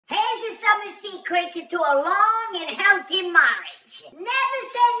some secrets to a long and healthy marriage. Never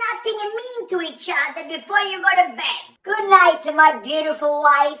say nothing mean to each other before you go to bed. Good night to my beautiful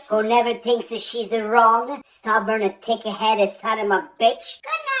wife, who never thinks that she's wrong. Stubborn and thick-headed son of a bitch.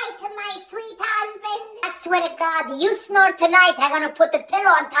 Good night to my sweet husband. I swear to God, you snore tonight, I'm gonna put the pillow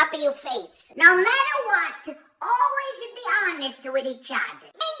on top of your face. No matter what, always be honest with each other.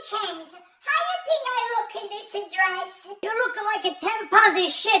 Vincenzo, how you think I look in this dress? You look like a 10 pounds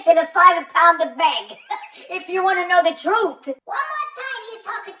of shit in a 5-pound bag. If you want to know the truth. One more time you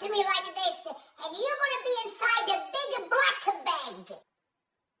talking to me like this, and you're gonna be inside a big black bag.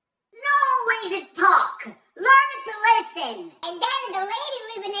 No ways to talk. Learn to listen. And then the lady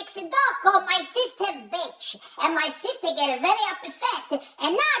living next door called my sister bitch. And my sister get very upset.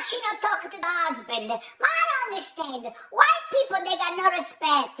 And now she not talking to the husband. I don't understand. White people, they got no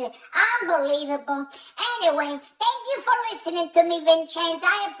respect. Unbelievable. Anyway, thank you for listening to me, Vincenzo.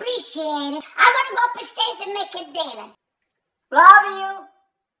 I appreciate it. I'm gonna go upstairs and make a dinner. Love you.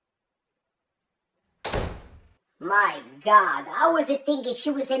 My God, I was thinking she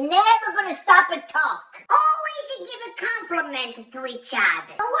was never gonna stop and talk. Always give a compliment to each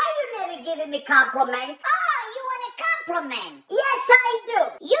other. Why you never giving me compliment? Oh, you want a compliment? Yes, I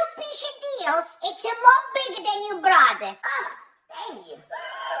do. You piece of deal, it's more bigger than your brother. Oh, thank you.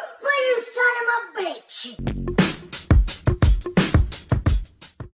 Well, you son of a bitch.